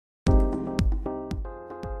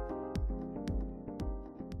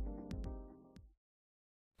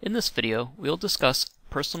In this video, we'll discuss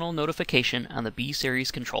personal notification on the B-Series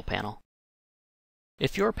control panel.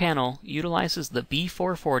 If your panel utilizes the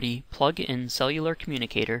B440 plug-in cellular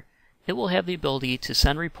communicator, it will have the ability to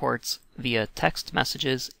send reports via text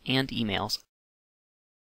messages and emails.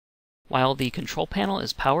 While the control panel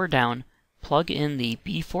is powered down, plug in the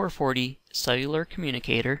B440 cellular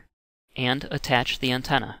communicator and attach the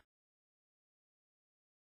antenna.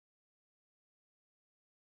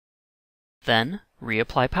 Then,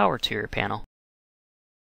 reapply power to your panel.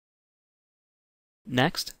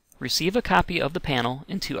 Next, receive a copy of the panel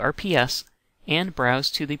into RPS and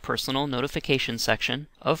browse to the Personal Notification section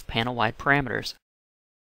of Panel-Wide Parameters.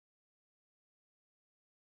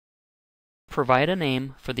 Provide a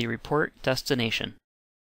name for the report destination.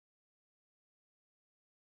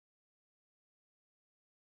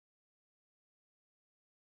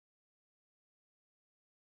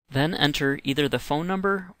 Then enter either the phone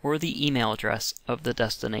number or the email address of the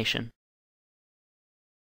destination.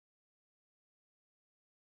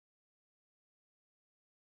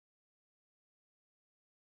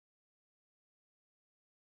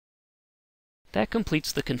 That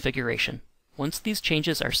completes the configuration. Once these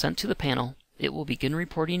changes are sent to the panel, it will begin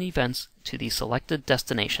reporting events to the selected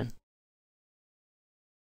destination.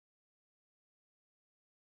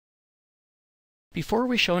 Before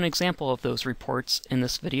we show an example of those reports in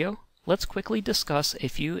this video, let's quickly discuss a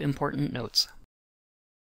few important notes.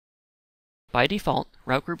 By default,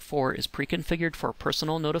 Route Group 4 is pre-configured for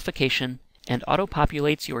personal notification and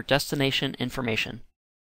auto-populates your destination information.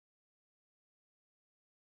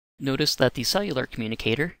 Notice that the cellular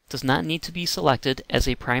communicator does not need to be selected as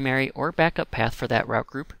a primary or backup path for that route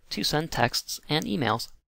group to send texts and emails.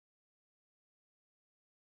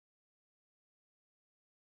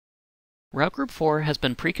 Route Group 4 has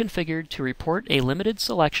been pre-configured to report a limited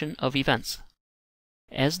selection of events.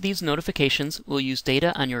 As these notifications will use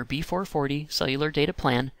data on your B440 cellular data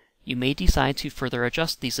plan, you may decide to further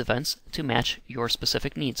adjust these events to match your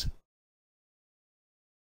specific needs.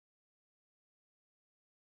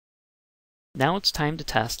 Now it's time to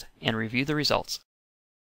test and review the results.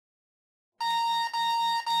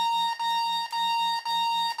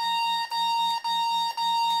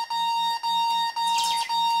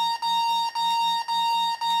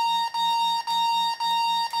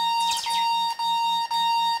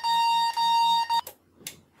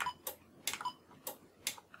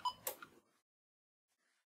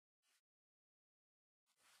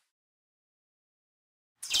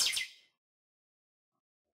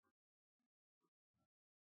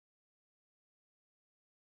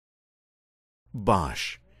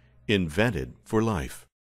 Bosch, invented for life.